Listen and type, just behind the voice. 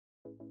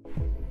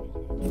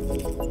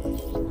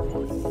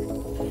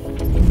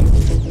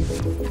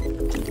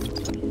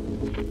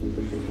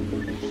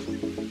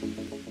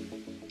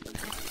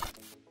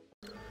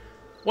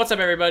What's up,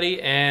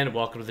 everybody, and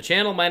welcome to the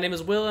channel. My name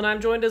is Will, and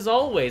I'm joined as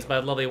always by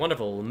the lovely,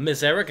 wonderful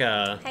Miss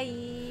Ayrika.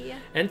 Hey.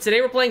 And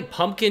today we're playing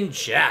Pumpkin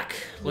Jack.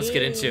 Let's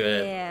get into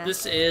it.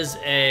 This is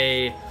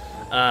a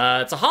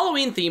it's a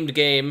Halloween-themed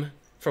game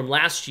from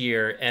last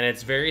year, and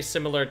it's very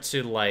similar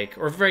to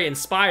or very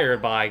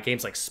inspired by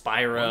games like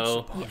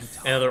Spyro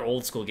and other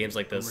old school games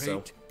like this.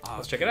 So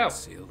let's check it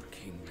out.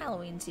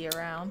 Halloween's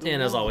year-round.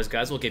 And as always,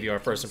 guys, we'll give you our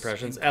first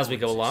impressions as we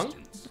go along.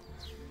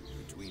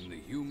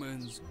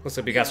 Looks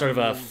like we got sort of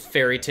a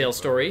fairy tale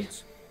story.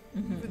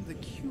 Even the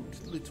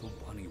cute little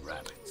bunny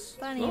rabbits.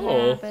 Bunny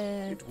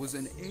rabbit. It was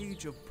an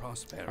age of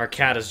prosperity. Our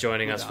cat is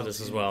joining us for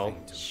this as well.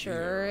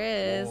 Sure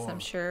is. I'm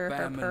sure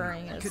her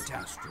purring is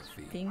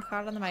catastrophe. being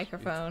caught on the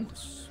microphone.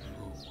 So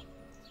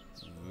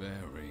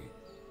very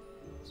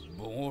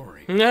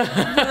boring.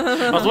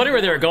 I was wondering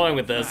where they were going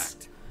with this.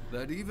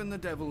 That even the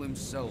devil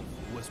himself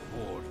was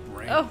bored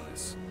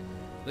brainless.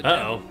 The Uh-oh.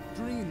 devil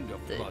dreamed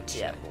of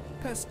bloodshed,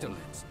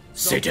 pestilence,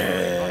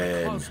 Satan! on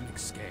a cosmic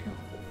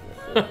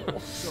scale.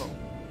 So,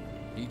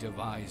 he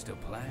devised a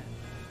plan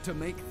to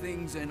make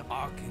things in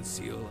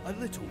Arkansas a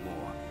little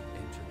more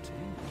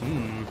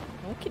entertaining.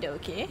 Okie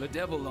dokie. The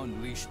devil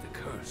unleashed the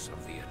curse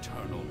of the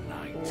eternal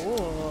night.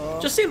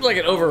 Ooh. Just seems like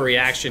an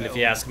overreaction, if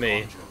you ask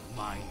me.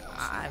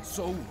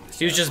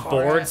 He was just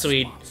bored, so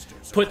he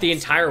put the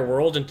entire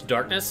world into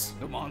darkness.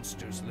 The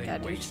monsters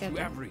laid waste to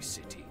every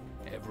city,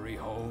 every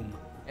home,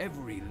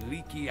 every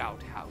leaky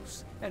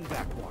outhouse, and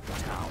backwater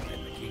town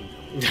in the kingdom.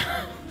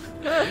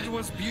 It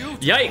was beautiful.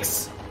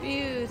 Yikes!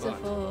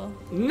 Beautiful.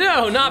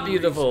 No, not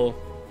beautiful.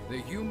 The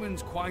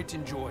humans quite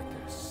enjoyed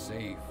their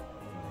safe,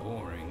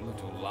 boring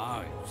little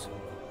lives.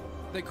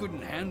 They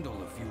couldn't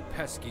handle a few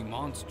pesky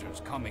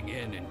monsters coming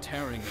in and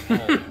tearing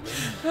them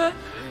all.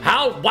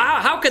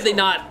 How could they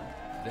not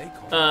They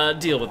called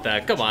deal with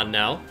that? Come on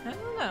now. I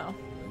don't know.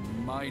 the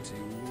mighty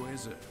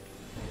wizard.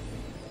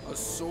 A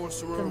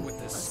sorcerer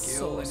with the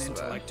skill and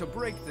intellect to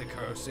break the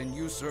curse and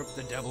usurp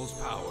the devil's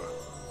power.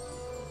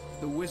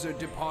 The wizard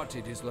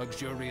departed his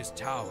luxurious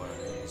tower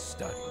and his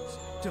studies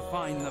to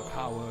find the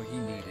power he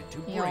needed to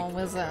break You're a the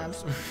wizard.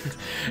 curse.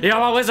 You're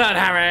a wizard,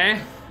 Harry.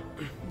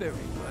 Very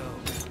well,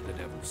 the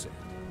devil said.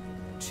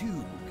 Two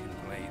can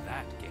play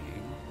that game.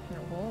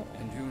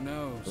 And who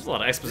knows? There's a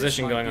lot of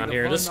exposition This might going be on the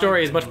here. fun This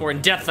story night is much more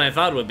in depth than I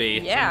thought it would be.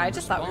 Yeah, I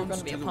just thought we were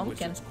going response to be a the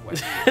pumpkin. wizard's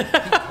question, he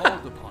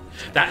called upon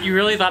a That you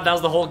really thought that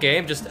was the whole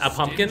game? Just a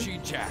pumpkin? Stingy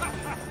Jack,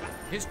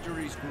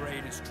 history's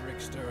greatest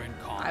trickster and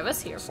conqueror. I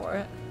was here for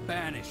it.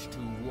 Banished to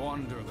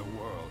wander the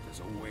world as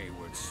a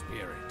wayward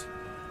spirit.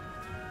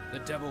 The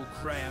devil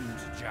crammed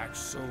Jack's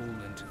soul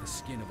into the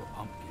skin of a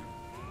pumpkin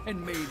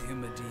and made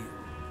him a deal.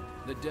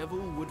 The devil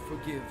would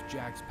forgive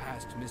Jack's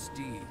past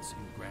misdeeds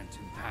and grant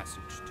him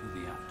passage to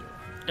the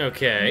afterlife.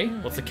 Okay,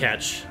 what's the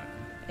catch?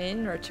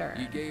 In He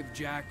return. gave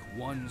Jack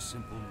one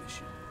simple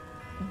mission.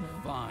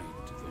 Find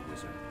the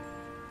wizard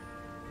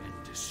and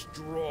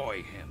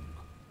destroy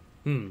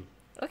him.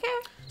 Okay.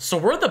 So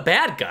we're the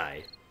bad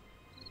guy.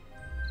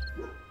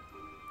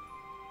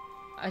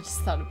 I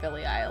just thought of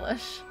Billie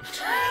Eilish.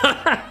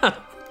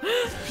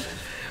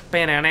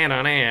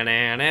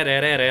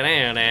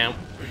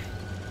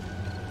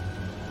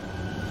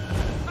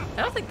 I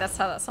don't think that's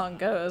how that song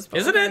goes, but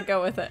Isn't we're gonna it?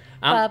 go with it.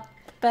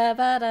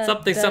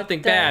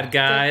 Something bad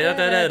guy.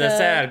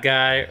 Sad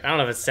guy. I don't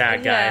know if it's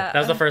sad guy. Yeah. That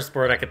was the first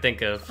word I could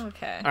think of.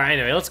 Okay. Alright,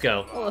 anyway, let's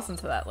go. We'll listen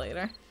to that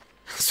later.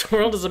 This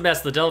world is a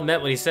mess. The devil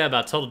meant what he said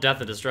about total death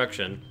and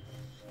destruction.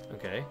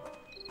 Okay.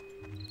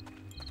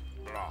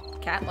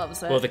 Cat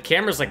loves it. Well, the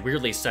camera's like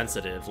weirdly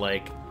sensitive.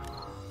 Like,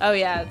 Oh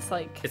yeah, it's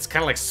like it's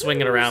kind of like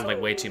swinging around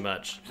like way too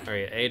much.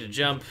 Alright, A to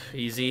jump.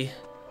 Easy.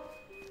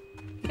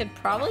 you could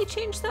probably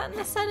change that in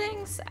the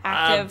settings.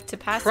 Active to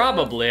passive.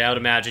 Probably, I would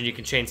imagine you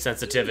can change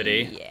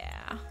sensitivity.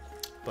 Yeah.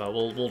 But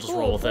we'll just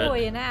roll with it.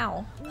 boy,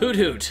 now. Hoot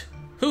hoot.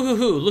 Hoo hoo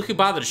hoo. Look who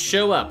bothered to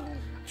show up.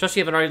 Especially if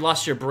you haven't already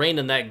lost your brain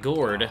in that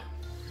gourd.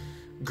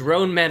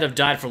 Grown men have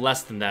died for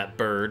less than that,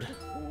 bird.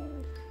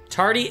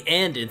 Tardy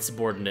and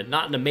insubordinate.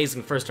 Not an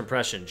amazing first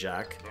impression,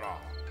 Jack.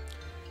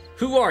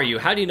 Who are you?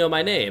 How do you know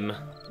my name?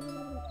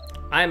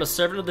 I am a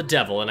servant of the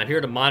devil, and I'm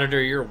here to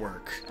monitor your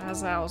work.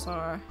 As owls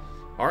are.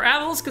 Are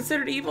owls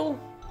considered evil?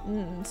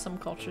 In some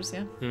cultures,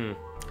 yeah. The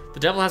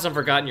devil hasn't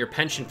forgotten your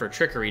penchant for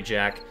trickery,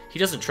 Jack. He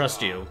doesn't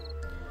trust you.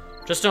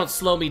 Just don't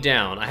slow me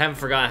down. I haven't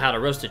forgotten how to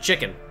roast a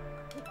chicken.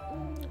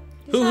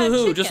 Hoo hoo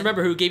hoo. Just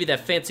remember who gave you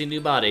that fancy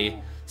new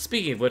body.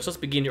 Speaking of which, let's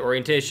begin your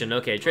orientation.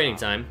 Okay, training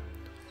time.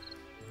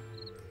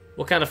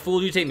 What kind of fool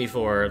do you take me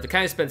for? The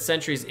kind who spent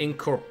centuries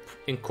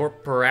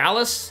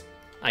incorporalis?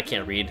 I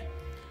can't read.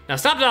 Now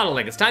stop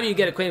dawdling. It's time you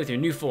get acquainted with your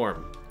new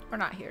form. We're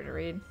not here to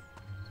read.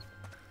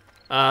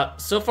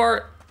 So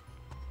far,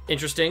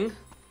 interesting.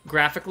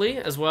 Graphically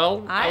as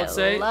well, I would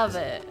say. I love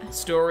it.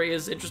 Story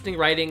is interesting.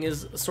 Writing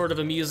is sort of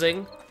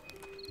amusing.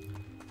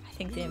 I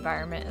think the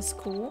environment is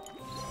cool.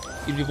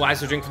 You'd be wise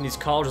to drink from these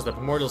cauldrons. The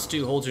primordial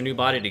stew holds your new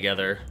body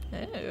together.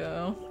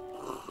 Ew.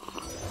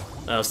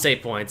 Oh,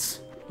 save points.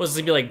 Was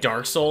this gonna be like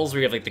Dark Souls,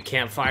 where you have like the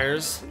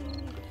campfires?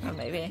 Oh,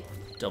 maybe.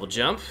 Double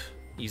jump,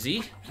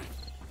 easy.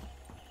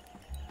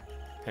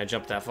 Can I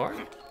jump that far?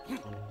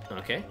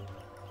 Okay.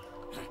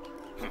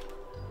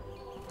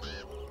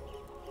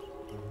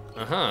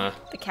 Uh-huh.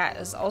 The cat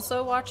is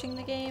also watching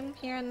the game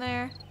here and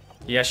there.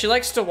 Yeah, she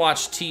likes to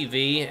watch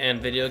TV and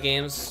video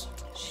games.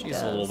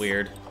 She's a little does.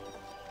 weird.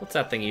 What's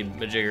that thing, you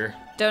majigger?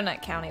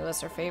 Donut County was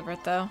her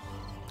favorite, though.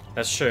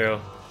 That's true.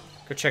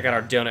 Go check out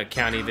our Donut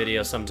County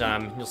video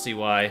sometime. You'll see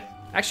why.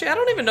 Actually, I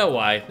don't even know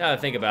why, now that I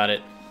think about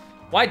it.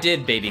 Why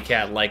did Baby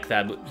Cat like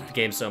that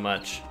game so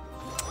much?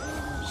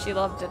 She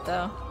loved it,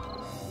 though.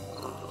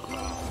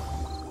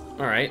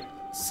 Alright.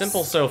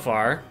 Simple so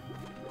far.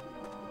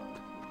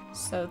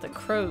 So the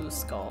crow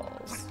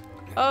skulls.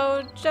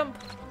 Oh, jump.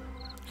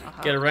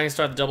 Get a running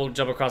start, double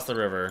jump across the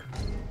river.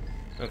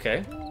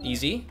 Okay,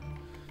 easy.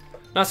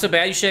 Not so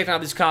bad, you shaking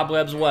out these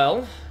cobwebs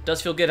well.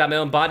 Does feel good to have my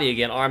own body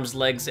again, arms,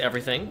 legs,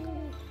 everything.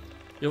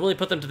 You'll really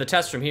put them to the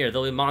test from here.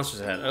 There'll be monsters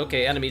ahead.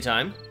 Okay, enemy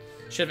time.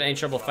 Should have any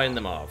trouble fighting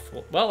them off.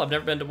 Well, I've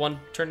never been to one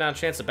turn down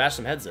chance to bash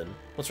some heads in.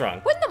 What's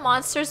wrong? Wouldn't the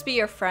monsters be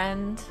your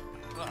friend?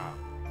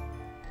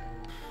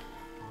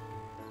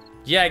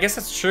 Yeah, I guess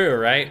that's true,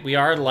 right? We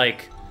are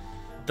like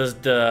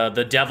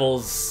the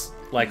devil's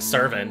like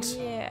servant.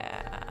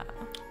 Yeah.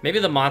 Maybe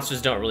the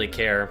monsters don't really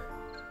care.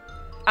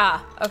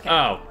 Ah, okay.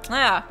 Oh,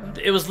 Ah,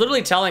 it was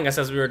literally telling us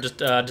as we were just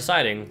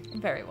deciding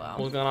very well. what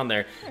was going on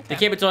there. Okay. They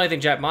can't be told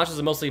anything, Jack. Monsters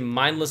are mostly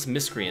mindless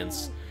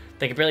miscreants.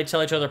 They can barely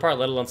tell each other apart,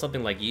 let alone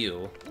something like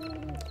you.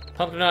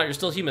 Pumpkin or not, you're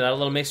still human. That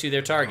alone makes you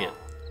their target.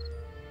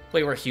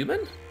 Wait, we're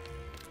human?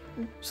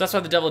 So that's why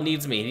the devil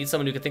needs me. He needs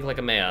someone who can think like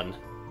a man.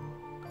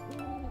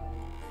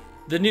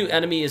 The new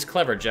enemy is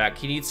clever, Jack.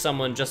 He needs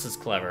someone just as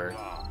clever.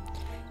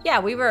 Yeah,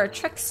 we were a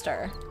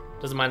trickster.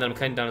 Doesn't mind that I'm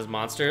cutting down his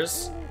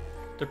monsters.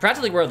 They're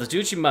practically worthless. Do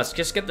what you must.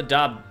 Just get the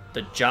job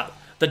done.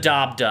 The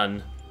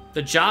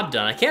job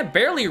done. I can't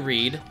barely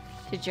read.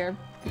 Did your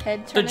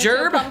head turn The into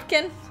gerb? a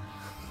pumpkin?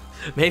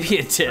 Maybe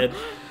it did.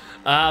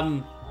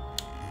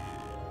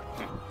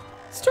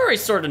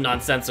 Story's sort of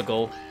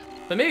nonsensical,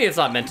 but maybe it's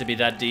not meant to be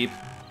that deep.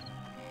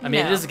 I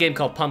mean, it No. is a game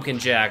called Pumpkin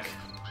Jack,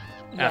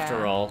 after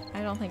Yeah, all.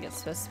 I don't think it's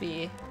supposed to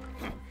be.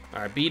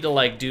 All right, B to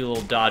like do a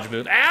little dodge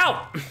move.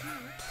 Ow!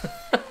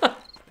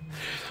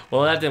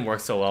 Well, that didn't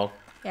work so well.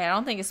 Yeah, I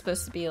don't think it's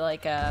supposed to be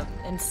like a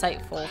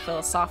insightful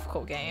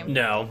philosophical game.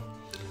 No.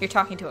 You're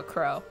talking to a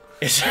crow.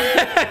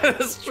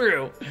 That's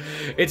true.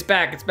 It's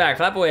back, it's back.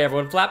 Flap away,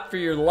 everyone. Flap for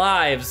your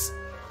lives.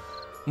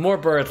 More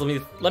birds.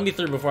 Let me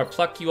through before I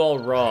pluck you all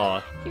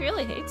raw. He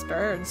really hates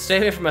birds. Stay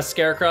away from a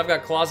scarecrow. I've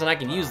got claws and I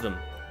can use them.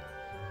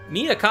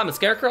 Me, a common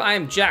scarecrow? I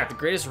am Jack, the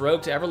greatest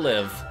rogue to ever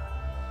live.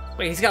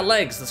 Wait, he's got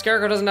legs. The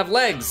scarecrow doesn't have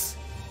legs.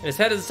 And his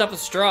head is stuffed with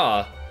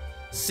straw.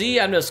 See,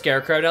 I'm no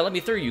scarecrow. Now let me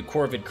through, you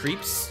corvid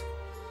creeps.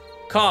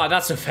 Caw,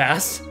 not so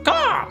fast.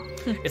 Caw!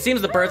 It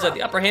seems the birds have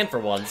the upper hand for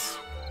once.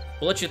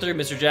 We'll let you through,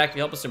 Mr. Jack, if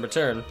you help us in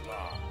return.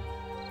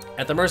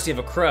 At the mercy of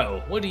a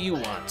crow. What do you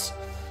want?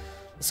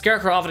 The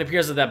scarecrow often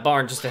appears at that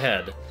barn just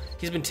ahead.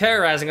 He's been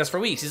terrorizing us for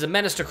weeks. He's a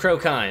menace to crow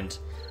kind.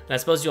 And I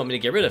suppose you want me to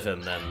get rid of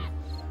him, then.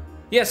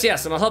 Yes,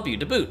 and I'll help you.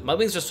 To boot, my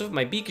wings are swift,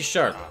 my beak is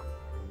sharp.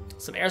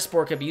 Some air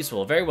sport could be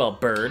useful. Very well,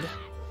 bird.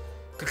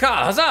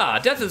 Caw, huzzah!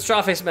 Death to the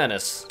straw-faced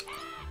menace.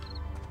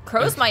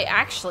 Crows might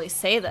actually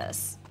say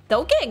this.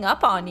 They'll gang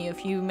up on you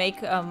if you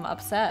make them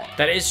upset.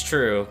 That is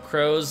true.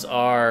 Crows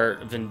are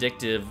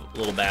vindictive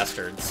little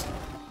bastards.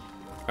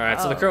 All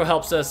right, so the crow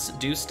helps us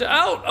do stuff.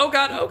 Oh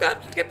god,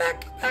 get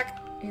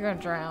back. You're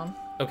gonna drown.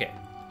 Okay.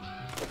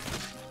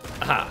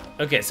 Aha,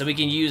 okay, so we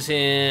can use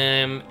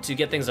him to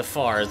get things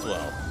afar as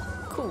well.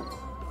 Cool.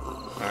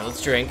 All right,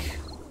 let's drink.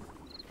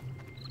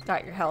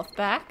 Got your health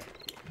back.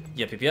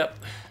 Yep.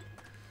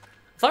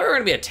 I thought we were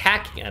gonna be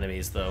attacking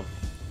enemies though.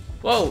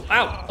 Whoa,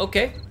 ow,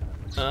 okay.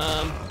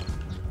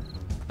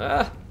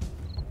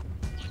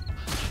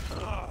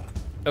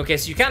 Okay,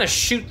 so you kind of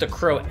shoot the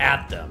crow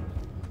at them.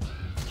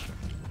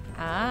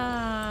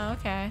 Ah,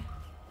 okay.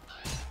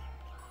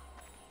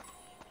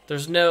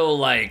 There's no,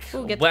 like,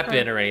 Ooh, get the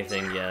weapon crow. or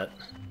anything yet.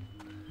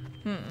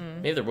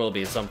 Maybe there will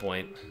be at some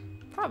point.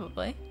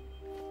 Probably.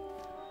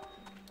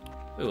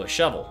 Ooh, a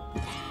shovel.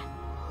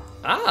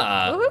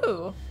 Ah!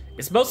 Ooh,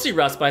 It's mostly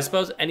rust, but I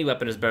suppose any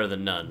weapon is better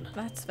than none.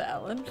 that's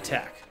valid.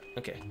 Attack.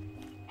 Okay.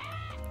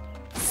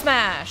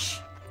 Smash.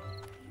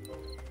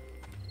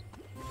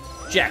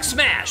 Jack,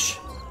 smash!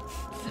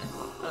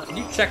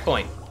 New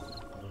checkpoint.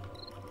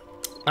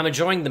 I'm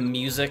enjoying the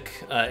music.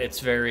 It's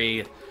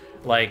very,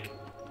 like,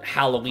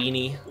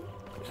 Halloween-y.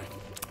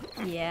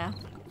 Yeah.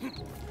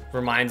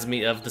 Reminds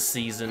me of the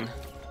season.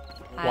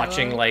 I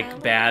Watching, love like,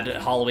 Halloween. bad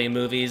Halloween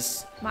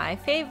movies. My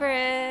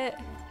favorite.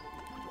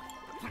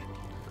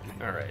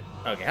 Alright.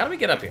 Okay, how do we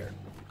get up here?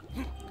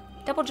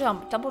 Double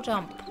jump, double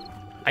jump.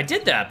 I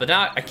did that, but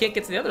now I can't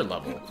get to the other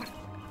level.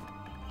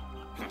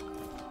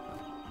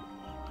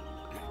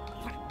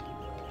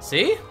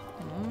 See?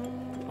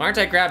 Why aren't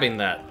I grabbing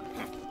that?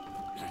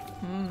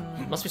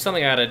 Must be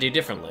something I gotta do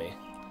differently.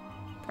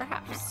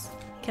 Perhaps.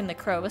 Can the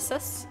crow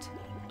assist?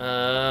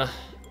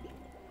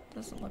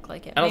 Doesn't look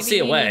like it. I don't see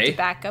a Maybe way. you need to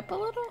back up a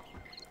little?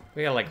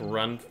 We gotta like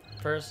run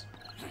first.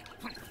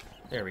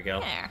 There we go.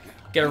 There.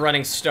 Get a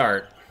running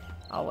start.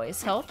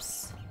 Always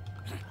helps.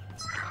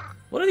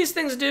 What do these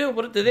things do?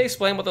 What did they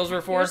explain what those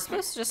were for? You're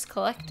supposed to just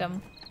collect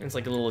them. It's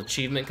like a little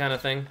achievement kind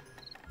of thing.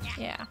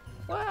 Yeah.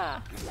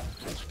 Wow.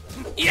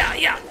 Yeah,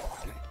 yeah.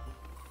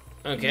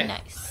 Okay.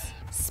 Nice.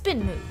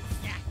 Spin move.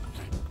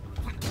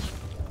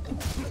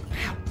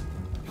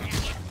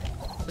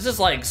 This is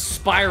like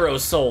Spyro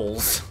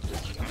Souls.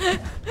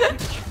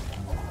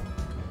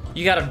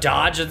 You gotta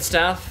dodge and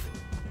stuff.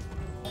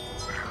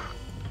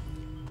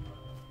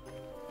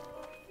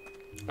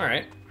 All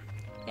right.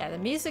 Yeah, the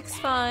music's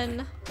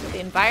fun. The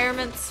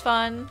environment's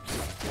fun.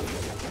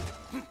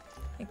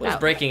 What does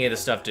breaking into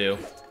stuff do?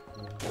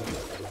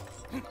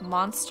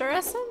 Monster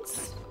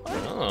essence?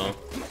 Oh.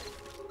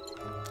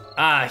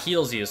 Ah,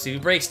 heals you. So if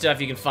you break stuff,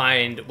 you can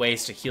find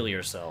ways to heal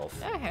yourself.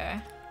 Okay.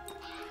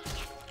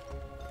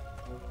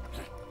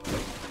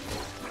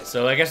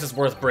 So I guess it's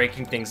worth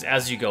breaking things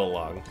as you go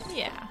along.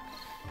 Yeah.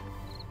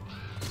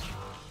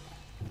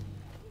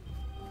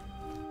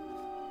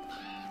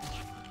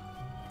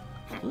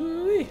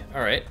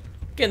 All right.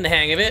 Getting the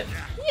hang of it.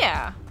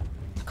 Yeah.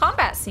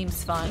 Combat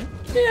seems fun.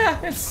 Yeah,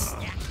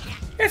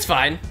 it's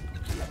fine.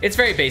 It's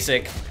very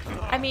basic.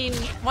 I mean,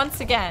 once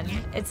again,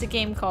 it's a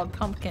game called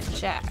Pumpkin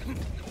Jack.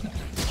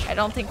 I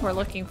don't think we're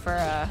looking for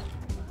a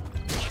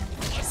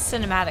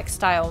cinematic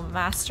style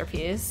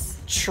masterpiece.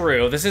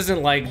 True. This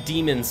isn't like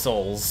Demon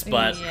Souls,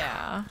 but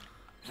yeah.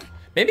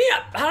 maybe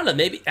I don't know.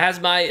 Maybe has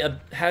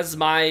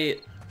my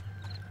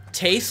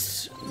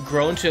taste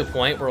grown to a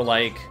point where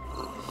like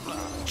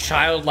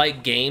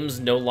childlike games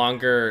no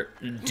longer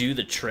do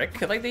the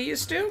trick like they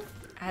used to?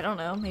 I don't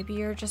know. Maybe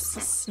you're just a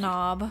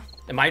snob.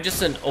 Am I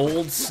just an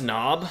old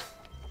snob?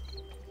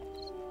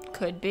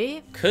 Could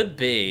be. Could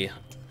be.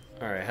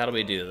 All right, how do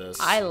we do this?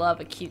 I love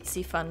a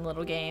cutesy, fun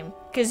little game.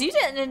 Because you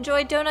didn't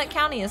enjoy Donut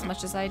County as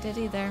much as I did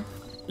either.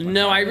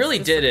 No, I really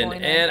didn't.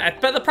 disappointing.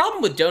 But the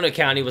problem with Donut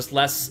County was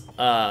less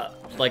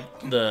like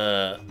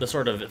the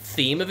sort of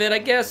theme of it, I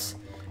guess,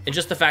 and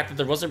just the fact that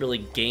there wasn't really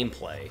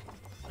gameplay.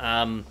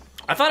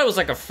 I thought it was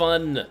like a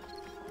fun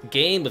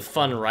game with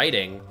fun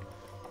writing,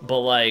 but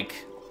like,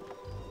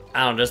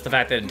 I don't know, just the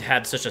fact that it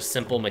had such a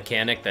simple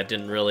mechanic that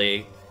didn't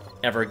really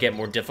ever get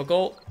more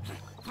difficult,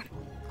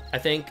 I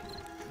think,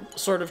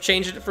 sort of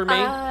changed it for me.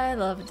 I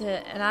loved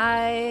it, and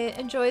I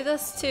enjoy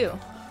this too.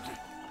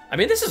 I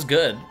mean, this is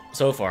good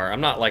so far.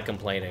 I'm not like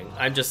complaining.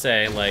 I'm just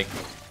saying, like,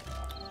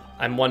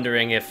 I'm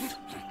wondering if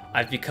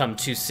I've become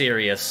too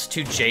serious,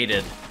 too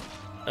jaded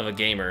of a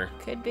gamer.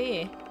 Could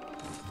be.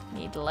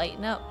 Need to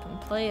lighten up and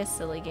play a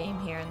silly game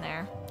here and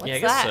there. What's Yeah, I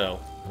guess that? so.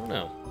 I don't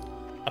know.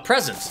 A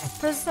present.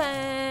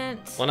 Present.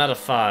 1 out of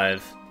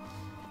 5.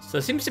 So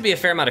there seems to be a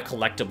fair amount of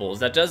collectibles.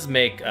 That does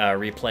make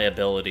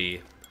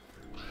replayability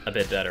a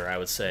bit better, I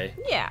would say.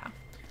 Yeah.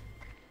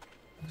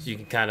 So you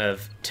can kind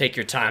of take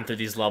your time through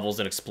these levels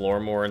and explore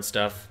more and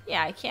stuff.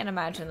 Yeah, I can't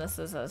imagine this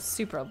is a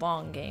super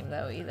long game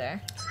though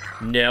either.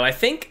 No, I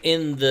think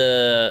in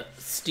the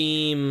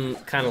Steam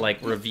kind of like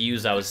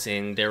reviews I was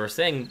seeing, they were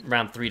saying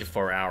around 3 to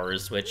 4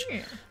 hours, which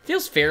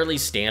feels fairly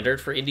standard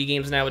for indie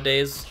games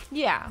nowadays.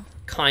 Yeah.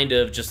 Kind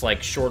of just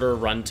like shorter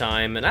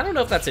runtime, and I don't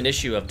know if that's an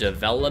issue of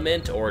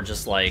development or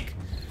just like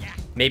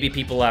maybe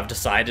people have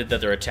decided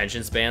that their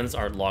attention spans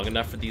aren't long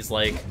enough for these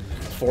like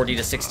 40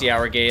 to 60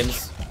 hour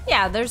games.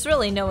 Yeah, there's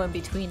really no in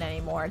between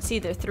anymore. It's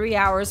either 3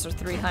 hours or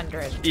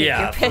 300. Take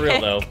Yeah, your for real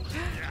pick. though.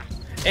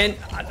 And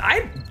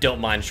I don't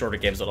mind shorter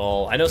games at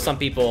all. I know some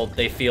people,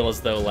 they feel as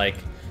though like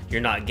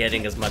you're not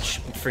getting as much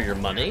for your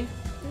money.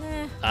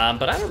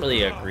 But I don't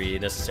really agree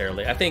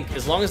necessarily. I think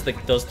as long as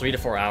those 3 to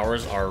 4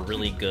 hours are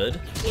really good,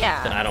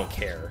 Yeah. then I don't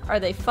care. Are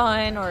they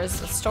fun, or is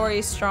the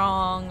story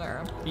strong,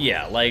 or...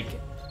 Yeah, like,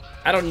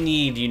 I don't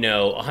need,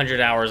 100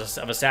 hours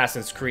of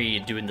Assassin's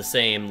Creed doing the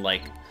same,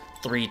 like,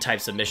 3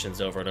 types of missions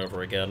over and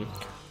over again.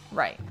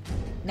 Right.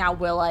 Now,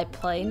 will I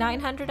play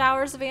 900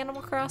 hours of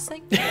Animal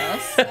Crossing?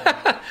 Yes.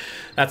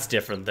 That's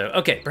different, though.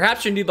 Okay,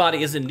 perhaps your new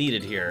body isn't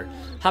needed here.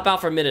 Hop out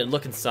for a minute and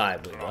look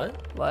inside. Wait,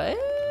 what? What?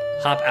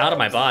 Hop out of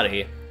my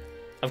body.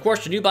 Of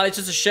course, your new body's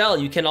just a shell.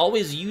 You can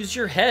always use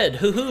your head.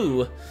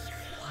 Hoo-hoo.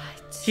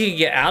 What? You can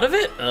get out of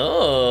it?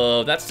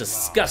 Oh, that's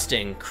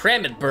disgusting.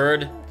 Cram it,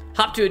 bird.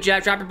 Hop to a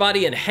jack, drop your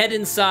body, and head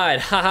inside.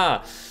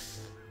 Haha.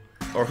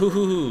 Or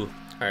hoo-hoo-hoo.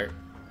 All right,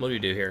 what do we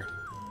do here?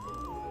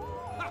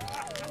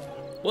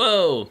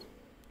 Whoa.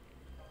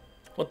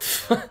 What the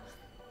fuck?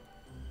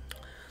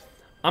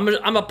 I'm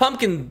a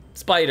pumpkin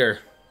spider.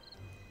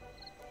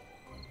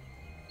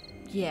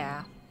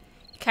 Yeah.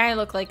 You kind of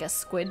look like a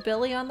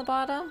Squidbilly on the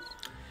bottom.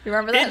 You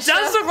remember that It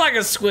does show? look like a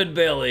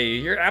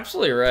Squidbilly. You're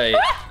absolutely right.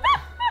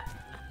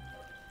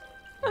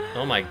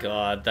 Oh my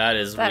god, that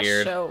is That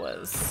weird. show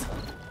was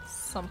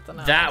something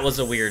else. That was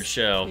a weird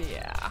show.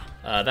 Yeah.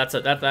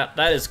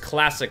 That is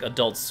classic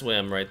Adult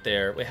Swim right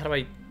there. Wait, how do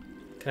I?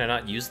 Can I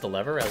not use the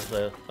lever as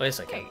the? Oh yes,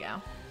 I There can. you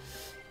go.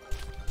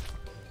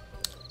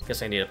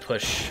 Guess I need to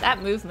push.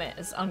 That movement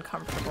is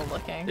uncomfortable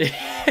looking.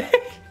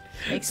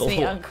 Makes a me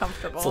little-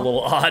 uncomfortable. It's a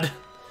little odd.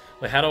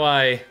 Wait, how do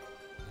I...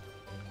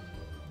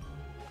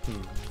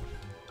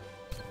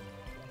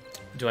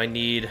 Do I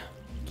need...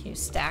 Can you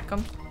stack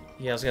them?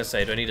 Yeah, I was gonna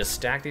say, do I need to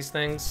stack these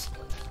things?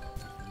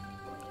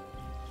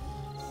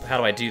 How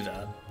do I do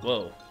that?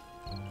 Whoa.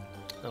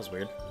 That was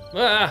weird.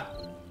 Ah!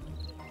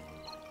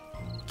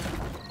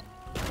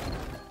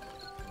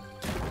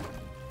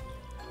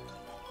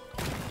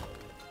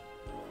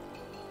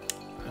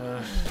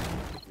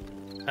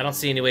 I don't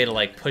see any way to,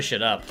 like, push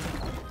it up.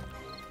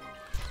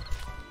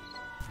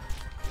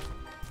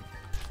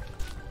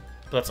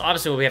 But that's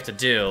obviously what we have to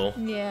do.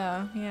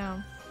 Yeah,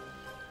 yeah.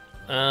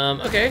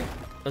 Okay.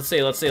 Let's see.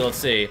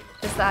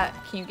 Is that,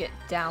 can you get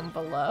down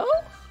below?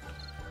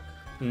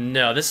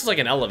 No, this is like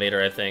an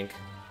elevator, I think.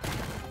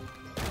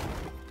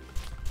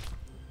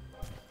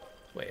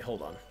 Wait,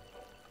 hold on.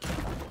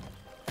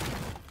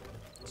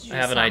 Did you I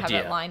have just an not idea.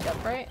 Have it lined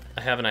up right?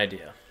 I have an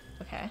idea.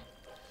 Okay.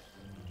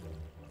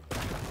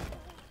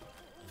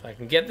 If I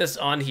can get this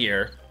on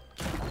here.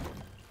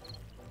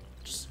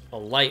 Just a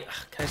light.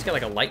 Can I just get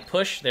like a light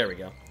push? There we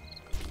go.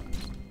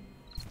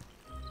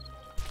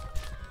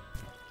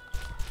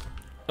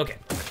 Okay.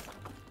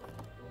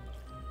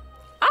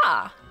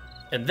 Ah!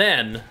 And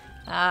then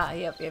Ah,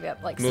 yep.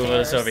 Like move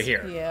stairs. this over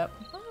here. Yep.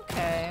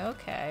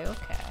 Okay.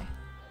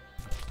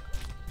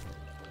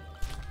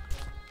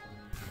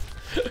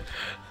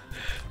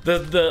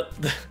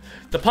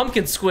 The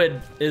pumpkin squid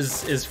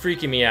is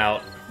freaking me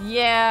out.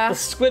 Yeah, The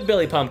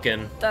squidbilly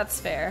pumpkin. that's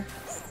fair.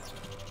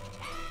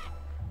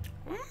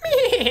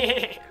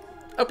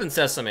 Open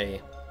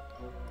sesame.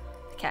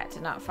 Cat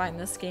did not find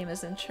this game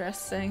as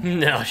interesting.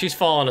 No, she's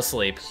fallen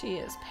asleep. She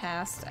is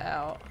passed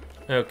out.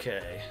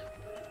 Okay.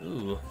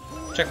 Ooh.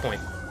 Checkpoint.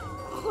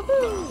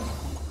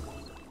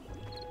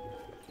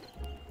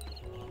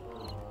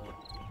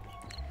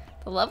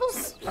 The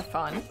levels are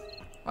fun.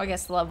 Well, I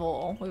guess we've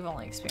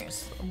only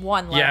experienced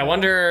one level. Yeah, I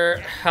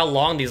wonder how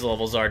long these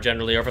levels are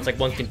generally, or if it's like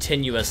one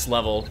continuous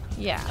level.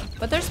 Yeah,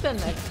 but there's been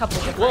a couple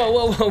different...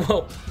 Whoa.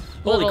 Holy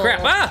Little-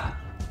 crap. Ah!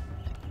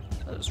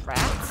 Those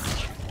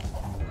rats.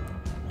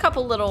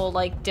 Couple little,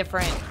 like,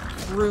 different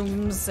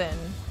rooms and...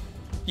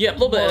 Yeah, a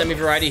little bit of enemy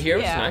variety here,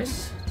 which Yeah. is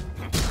nice.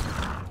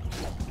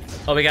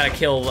 Oh, we gotta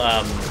kill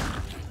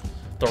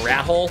the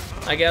rat hole,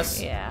 I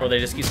guess? Yeah. Or they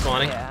just keep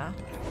spawning? Yeah.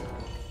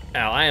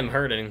 Ow, I am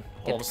hurting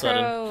all of a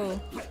sudden.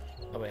 Go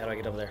Oh wait, how do I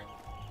get over there?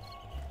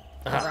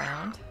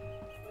 around.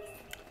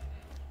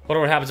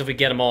 Wonder what happens if we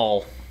get them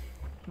all.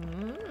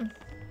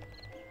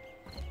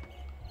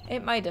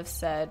 It might have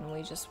said, and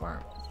we just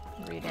weren't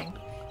reading.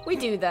 We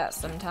do that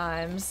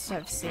sometimes.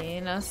 I've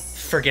seen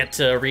us. Forget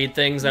to read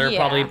things that are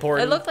probably Yeah.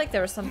 important. It looked like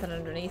there was something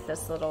underneath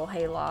this little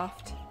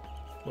hayloft.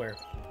 Where?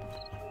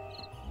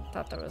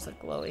 Thought there was a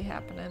glowy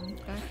happening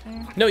back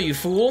there. No, you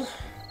fool.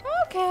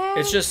 Okay.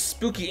 It's just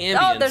spooky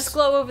ambience. Oh, there's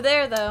glow over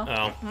there, though.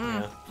 Oh,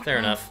 yeah. Fair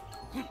enough.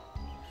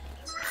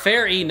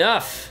 Fair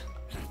enough.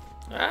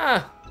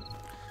 Ah.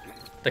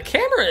 The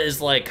camera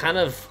is like kind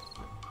of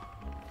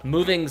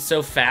moving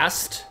so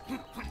fast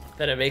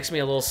that it makes me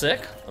a little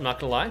sick. I'm not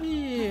gonna lie.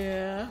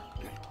 Yeah.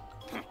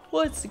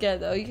 Once again,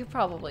 though, you could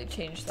probably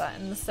change that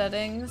in the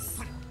settings.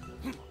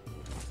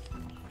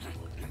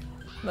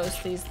 Most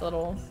of these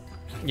little...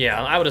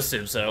 Yeah, I would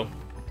assume so.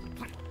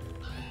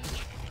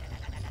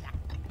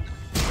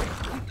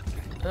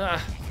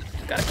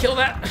 Gotta kill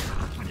that.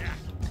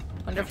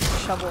 Wonder if the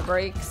shovel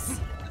breaks.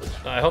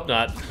 I hope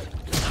not.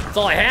 That's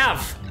all I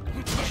have.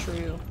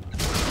 True.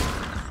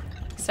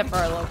 Except for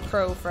our little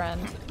crow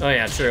friend. Oh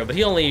yeah, true. But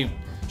he only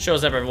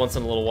shows up every once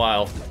in a little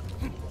while.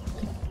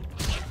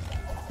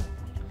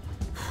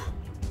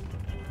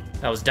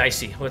 That was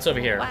dicey. What's over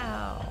here?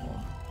 Wow.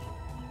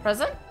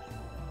 Present?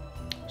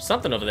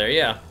 Something over there,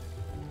 yeah.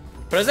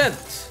 Present.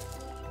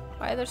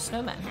 Why are there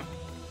snowmen?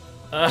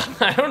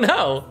 I don't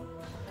know.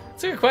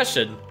 It's a good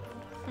question.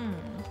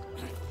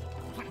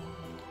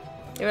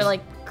 They were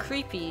like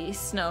creepy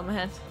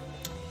snowmen.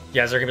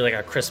 Yeah, is there gonna be like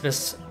a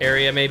Christmas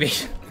area maybe?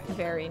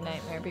 Very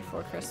Nightmare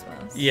Before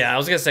Christmas. Yeah, I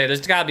was gonna say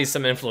there's gotta be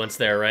some influence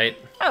there, right?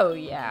 Oh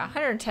yeah,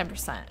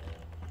 110%.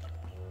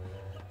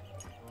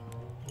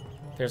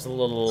 There's a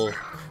little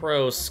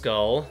crow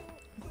skull.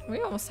 We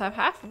almost have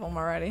half of them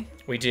already.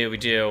 We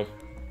do.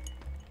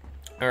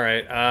 All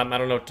right, I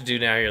don't know what to do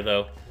now here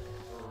though.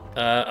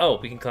 Oh,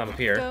 we can climb up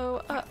here.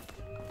 Go up.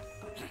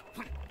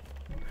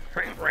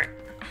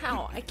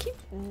 Ow, I keep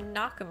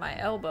knocking my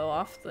elbow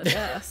off the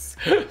desk.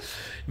 You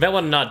might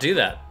want to not do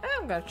that.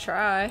 I'm gonna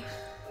try.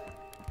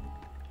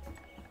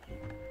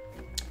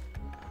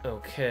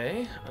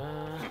 Okay.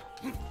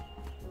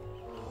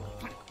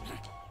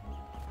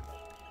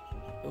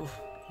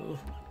 Ooh.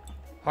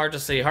 Hard to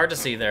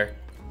see there.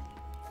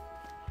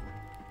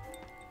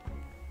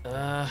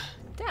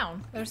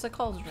 Down. There's a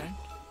cauldron.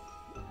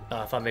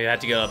 I thought maybe I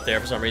had to go up there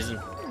for some reason.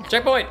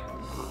 Checkpoint!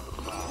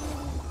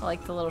 I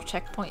like the little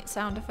checkpoint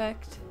sound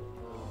effect.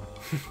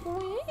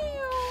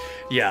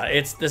 Yeah,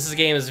 this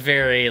game is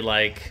very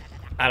like,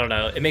 I don't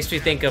know. It makes me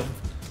think of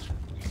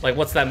like,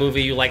 what's that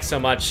movie you like so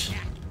much?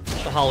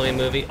 The Halloween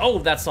movie. Oh,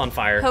 that's on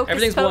fire. Hocus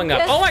Everything's blowing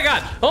up.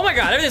 Pocus? Oh my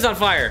god, everything's on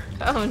fire.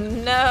 Oh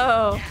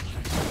no.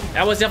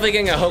 I was definitely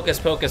getting a Hocus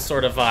Pocus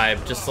sort of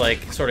vibe, just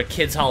like sort of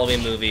kids'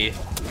 Halloween movie.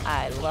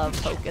 I love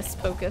Hocus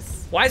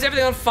Pocus. Why is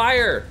everything on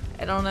fire?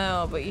 I don't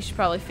know, but you should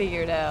probably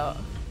figure it out.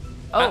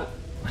 Oh.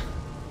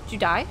 Did you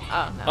die?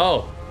 Oh, no.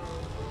 Oh.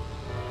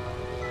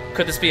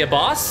 Could this be a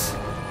boss?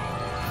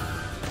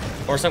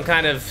 Or some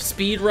kind of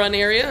speed run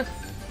area?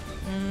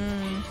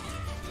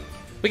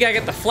 We gotta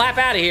get the flap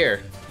out of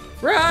here.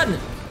 Run!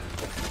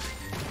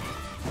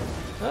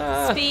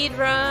 Speed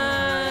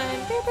run!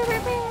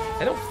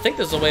 I don't think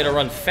there's a way to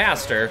run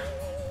faster.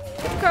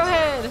 Go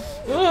ahead.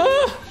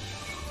 Ah!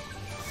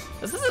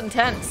 This is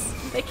intense.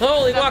 They keep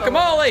Holy it up a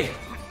lot. guacamole!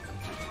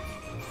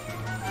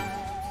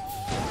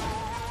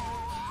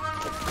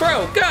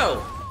 Crow,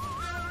 go!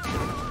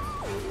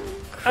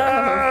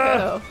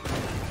 Oh,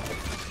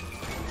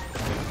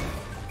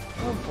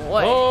 oh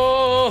boy.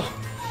 Oh!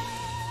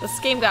 This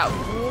game got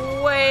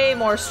way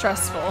more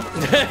stressful.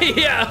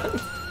 Yeah.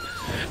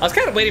 I was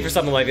kind of waiting for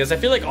something like this. I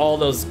feel like all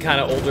those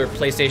kind of older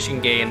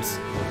PlayStation games,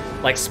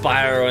 like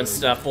Spyro and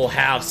stuff, will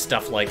have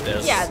stuff like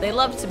this. Yeah, they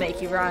love to make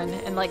you run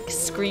and like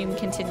scream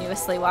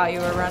continuously while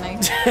you were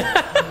running.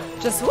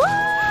 Just woo!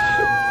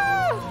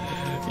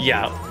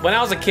 Yeah, when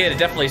I was a kid, it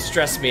definitely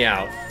stressed me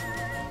out.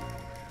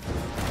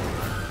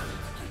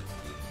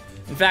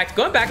 In fact,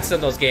 going back to some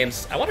of those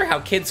games, I wonder how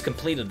kids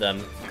completed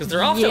them, because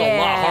they're often a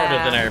lot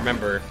harder than I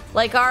remember.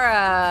 Like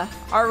our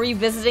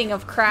revisiting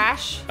of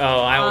Crash.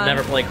 Oh, I will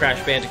never play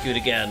Crash Bandicoot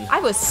again. I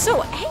was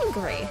so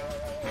angry.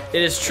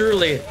 It is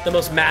truly the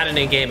most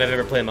maddening game I've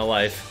ever played in my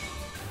life.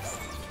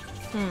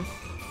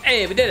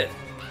 Hey, we did it.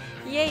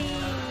 Yay!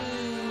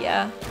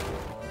 Yeah.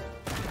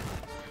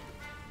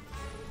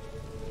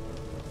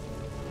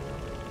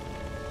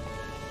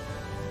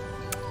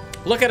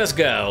 Look at us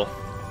go.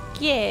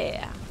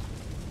 Yeah.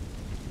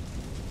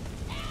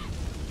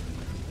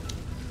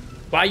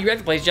 Wow, you read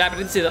the place, Jack. I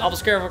didn't see that. Alpha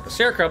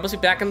Scarecrow must be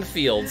back in the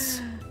fields.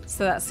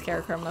 So that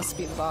Scarecrow must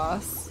be the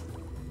boss.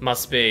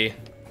 Must be.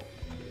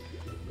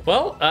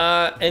 Well,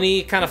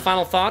 any kind of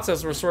final thoughts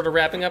as we're sort of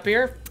wrapping up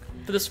here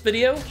for this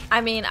video? I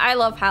mean, I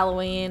love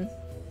Halloween.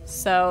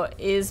 So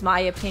is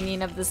my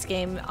opinion of this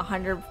game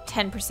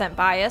 110%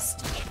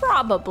 biased?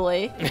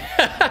 Probably.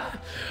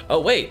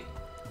 Oh, wait.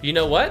 You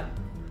know what?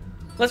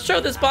 Let's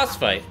show this boss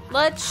fight.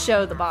 Let's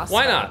show the boss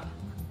Why fight. not?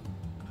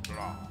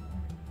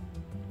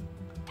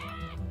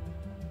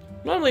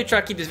 Normally try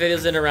to keep these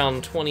videos in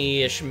around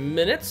 20-ish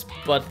minutes,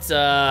 but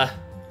that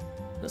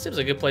seems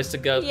like a good place to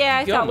go. Yeah,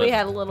 I thought we with.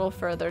 had a little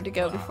further to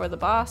go before the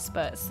boss,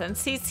 but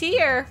since he's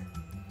here.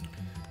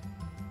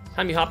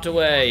 Time you hopped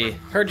away.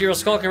 Heard you were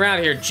skulking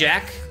around here,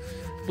 Jack.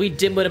 We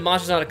dim-witted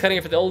monsters on a cutting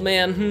it for the old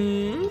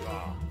man.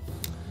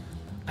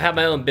 I have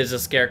my own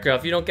business, Scarecrow.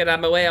 If you don't get out of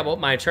my way, I won't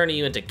mind turning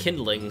you into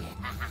kindling.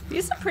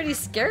 He's a pretty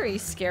scary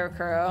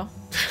Scarecrow.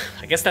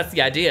 I guess that's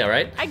the idea,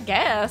 right? I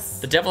guess.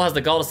 The devil has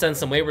the gall to send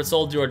some wayward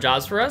soul to do our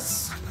jobs for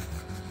us.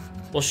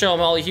 We'll show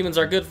him all humans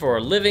are good for,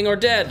 living or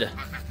dead.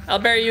 I'll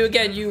bury you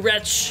again, you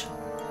wretch.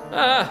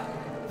 Ah.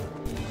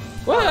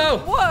 Whoa.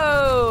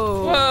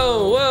 Whoa.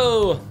 Whoa,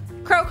 whoa.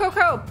 Crow, crow,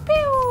 crow.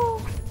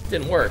 Pew.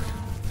 Didn't work.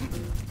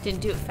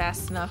 Didn't do it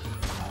fast enough.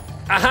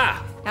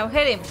 Aha. Now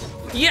hit him.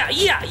 Yeah,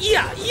 yeah,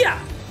 yeah, yeah.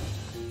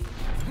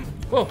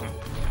 Whoa.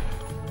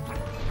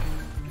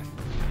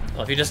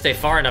 Well, if you just stay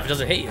far enough, it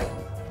doesn't hit you.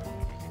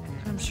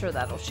 I'm sure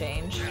that'll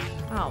change.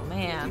 Oh,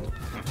 man.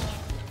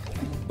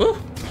 Woo.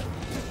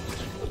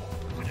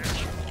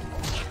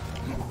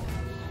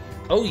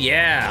 Oh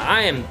yeah,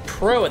 I am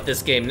pro at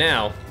this game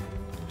now.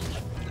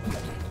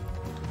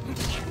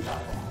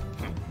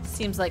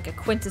 Seems like a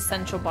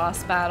quintessential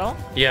boss battle.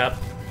 Yep.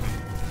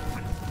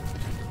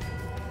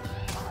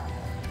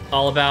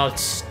 All about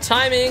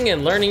timing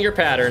and learning your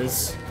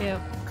patterns. Yep.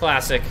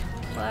 Classic.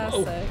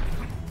 Classic. Oh.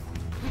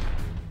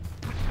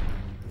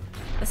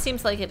 It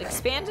seems like it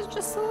expanded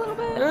just a little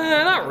bit.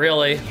 Not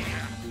really.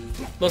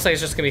 Looks like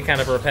it's just gonna be kind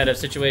of a repetitive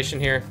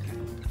situation here.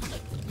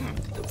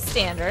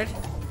 Standard.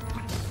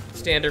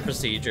 Standard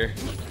procedure.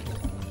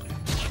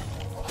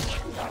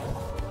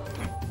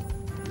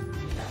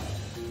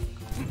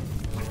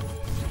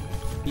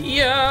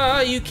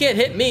 Yeah, you can't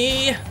hit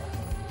me.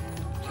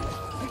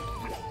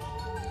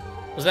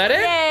 Was that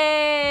it?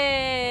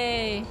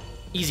 Yay!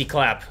 Easy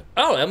clap.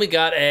 Oh, and we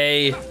got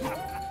a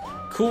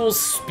cool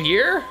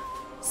spear.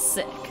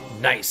 Sick.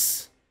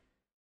 Nice.